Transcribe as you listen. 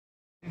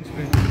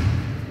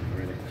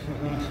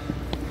Diane's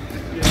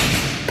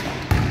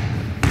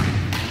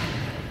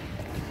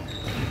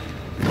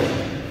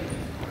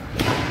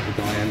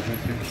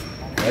good.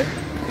 Eh?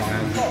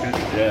 Diane's good.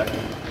 Yeah.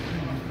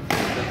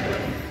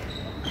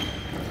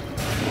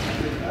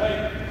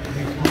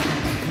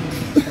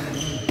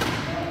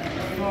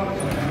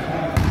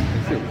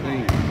 It's still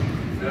clean.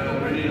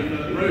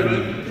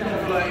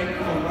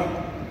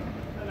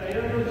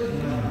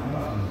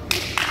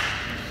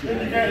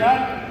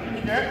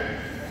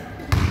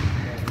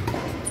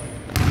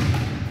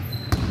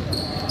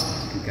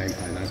 Good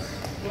gameplay, lads.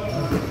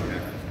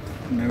 Yeah.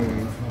 No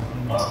one.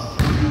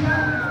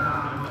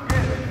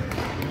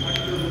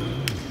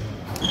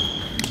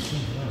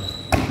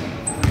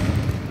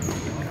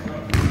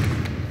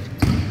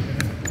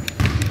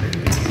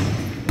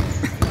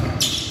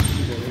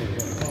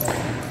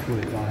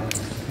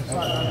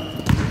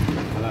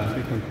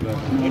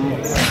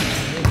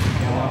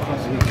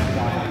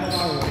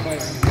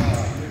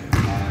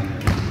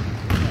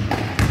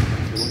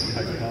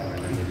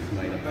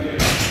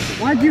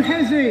 Why'd you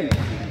hesitate?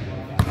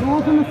 Go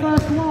up on the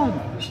first one.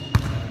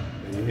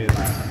 You hear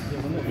that? You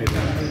hear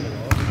that?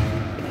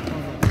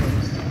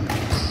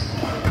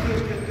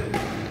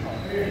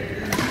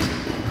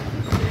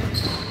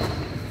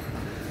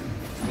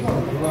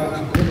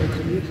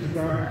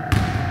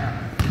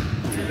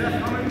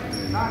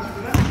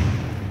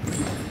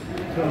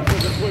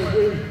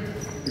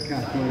 The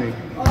cat's money.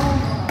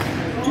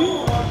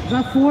 Is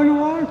that 4 in a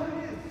row?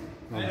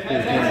 Oh,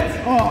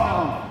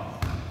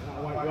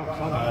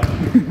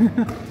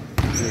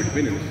 you've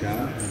been in the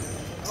shower.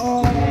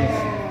 Oh.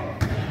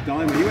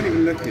 Diamond, you weren't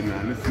even looking,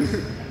 man.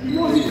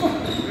 No,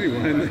 you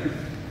weren't.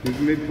 It was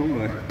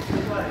mid-combo.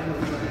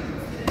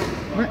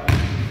 What?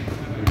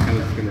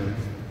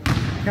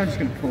 I'm just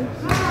gonna pull.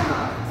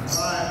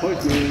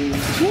 Push me.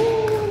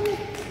 Woo!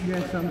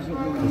 Yes, I'm just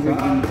looking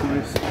in the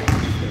post.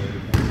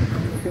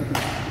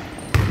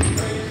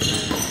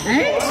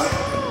 Hey?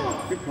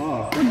 Good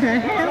pass. What the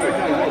hell?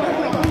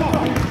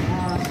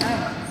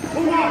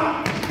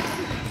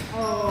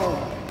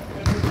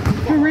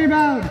 Good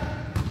rebound.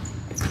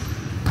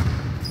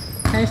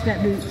 Pass that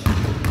bitch.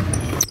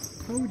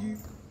 Told you.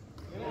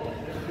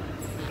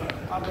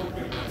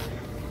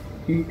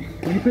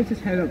 When he puts his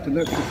head up to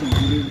look for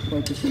something, he was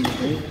focusing on the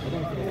ball.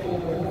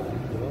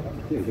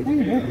 Hey,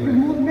 what?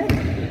 More than me.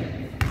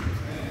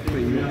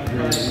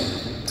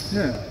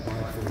 Yeah.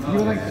 You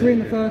were like 3 in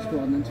the first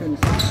one, and then 2 in the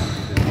second.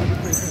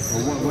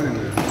 Well, one in the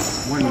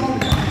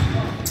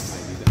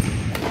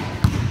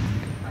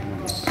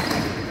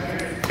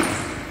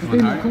He's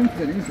being more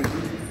confident, isn't he?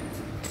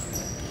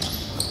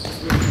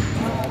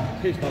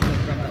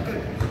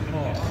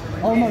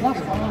 Oh no, that's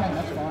fine, man,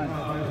 that's fine.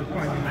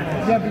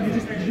 Yeah, but you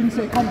didn't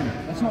see it coming.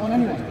 That's not on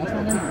anyone. That's not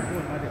on anyone.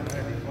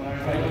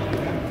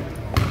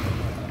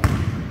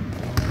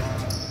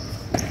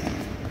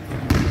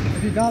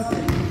 If he does it,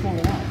 you can fall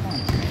it out,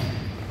 fine.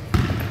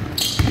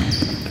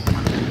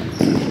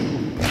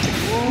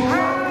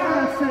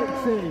 Ah,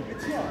 sexy!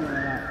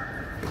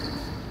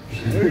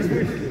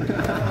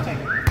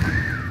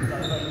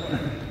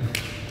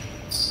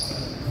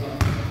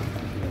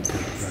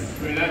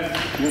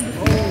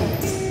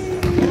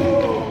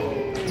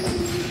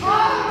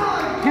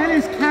 Ken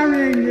is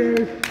carrying you.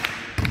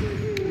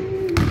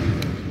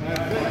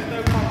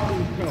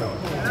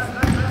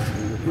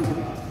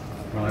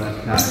 Right,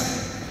 that's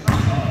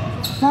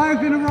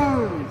 5 in a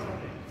row.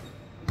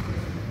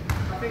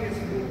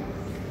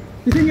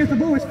 You think if the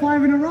ball is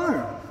 5 in a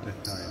row?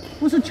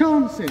 What's the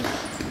chances?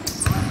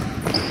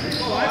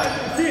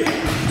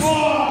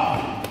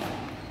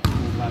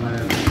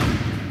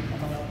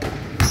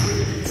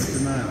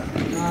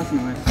 That's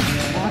nice.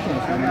 I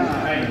thought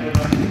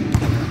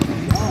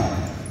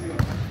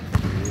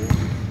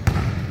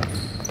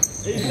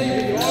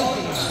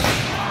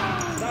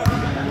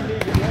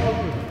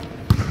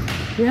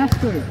he has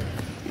to.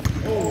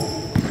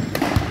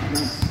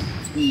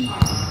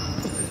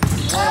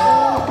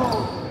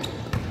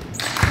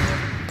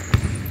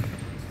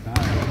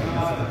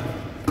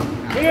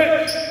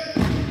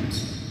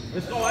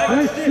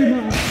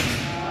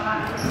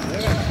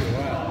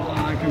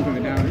 I can put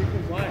it down.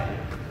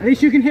 At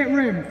least you can hit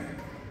rim.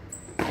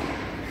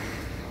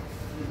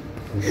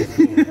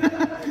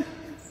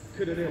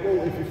 Could have hit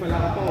ball if you fell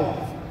out of ball.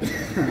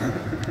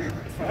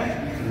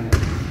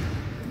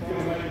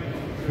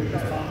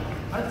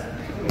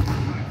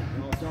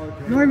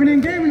 Not even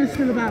in game and it's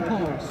still a bad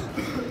pass.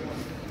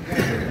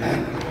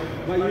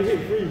 But you hit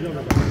 3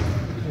 jump.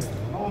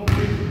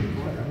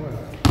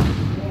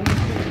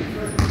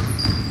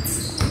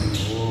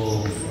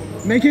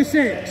 Make it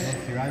 6.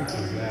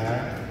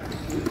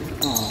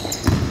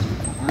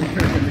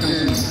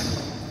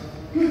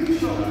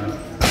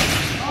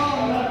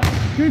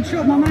 Good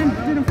shot, my man.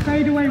 Did a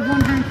fadeaway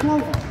one-hand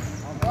floater.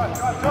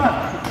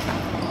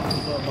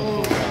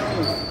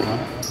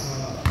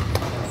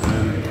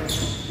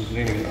 He's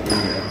leaning it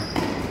through there.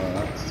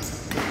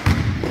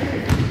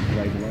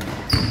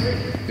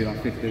 Be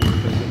like 15.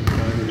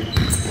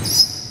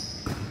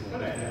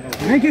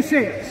 Make it 6.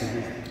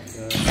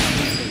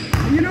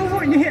 You know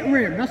what? You hit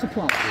rim, that's a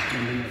plus.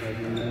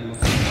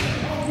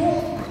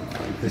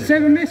 The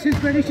 7 misses,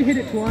 but at least you hit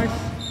it twice.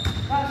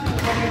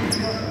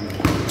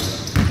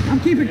 I'm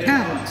keeping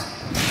count.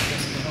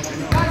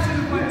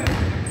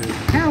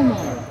 Hell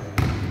no.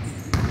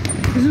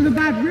 This is a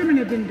bad rim and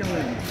it didn't go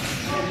in.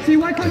 See,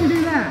 why can't you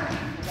do that?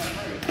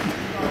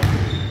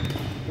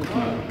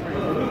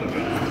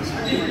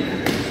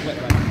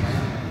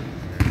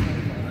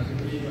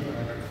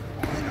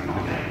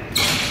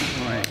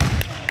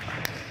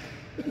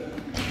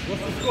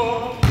 What's the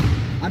score?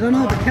 I don't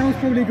know, but Kel's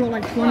probably got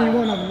like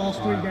 21 over the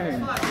last 3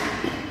 games.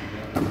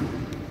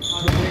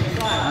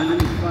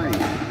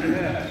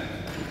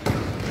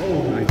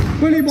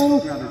 Bully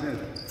ball.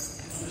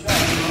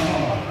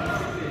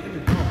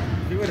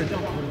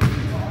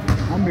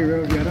 I'm be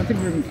real with you, I don't think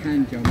Ruben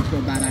can jump, he's got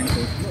a bad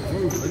ankle.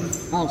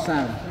 Oh,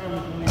 Sam.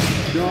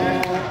 No.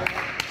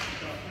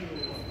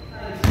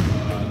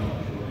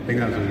 I think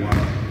that was a 1.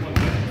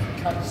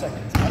 Count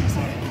seconds.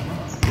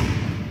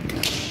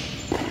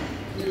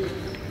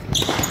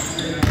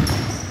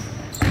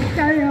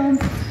 Damn.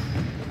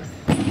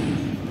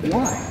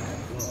 Why?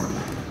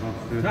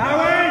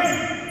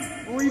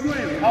 What are you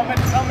doing? How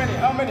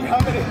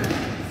many?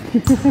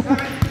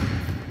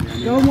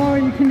 Don't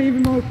worry, you can leave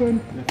him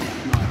open.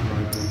 Sniper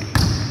open.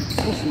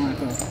 Or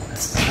sniper.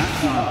 That's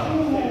sniper.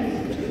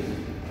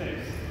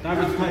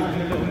 David's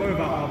taking a little move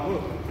out my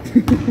book.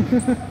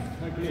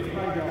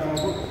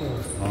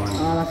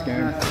 Oh, that's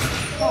good.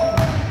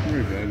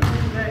 Very good.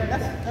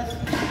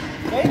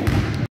 Hey?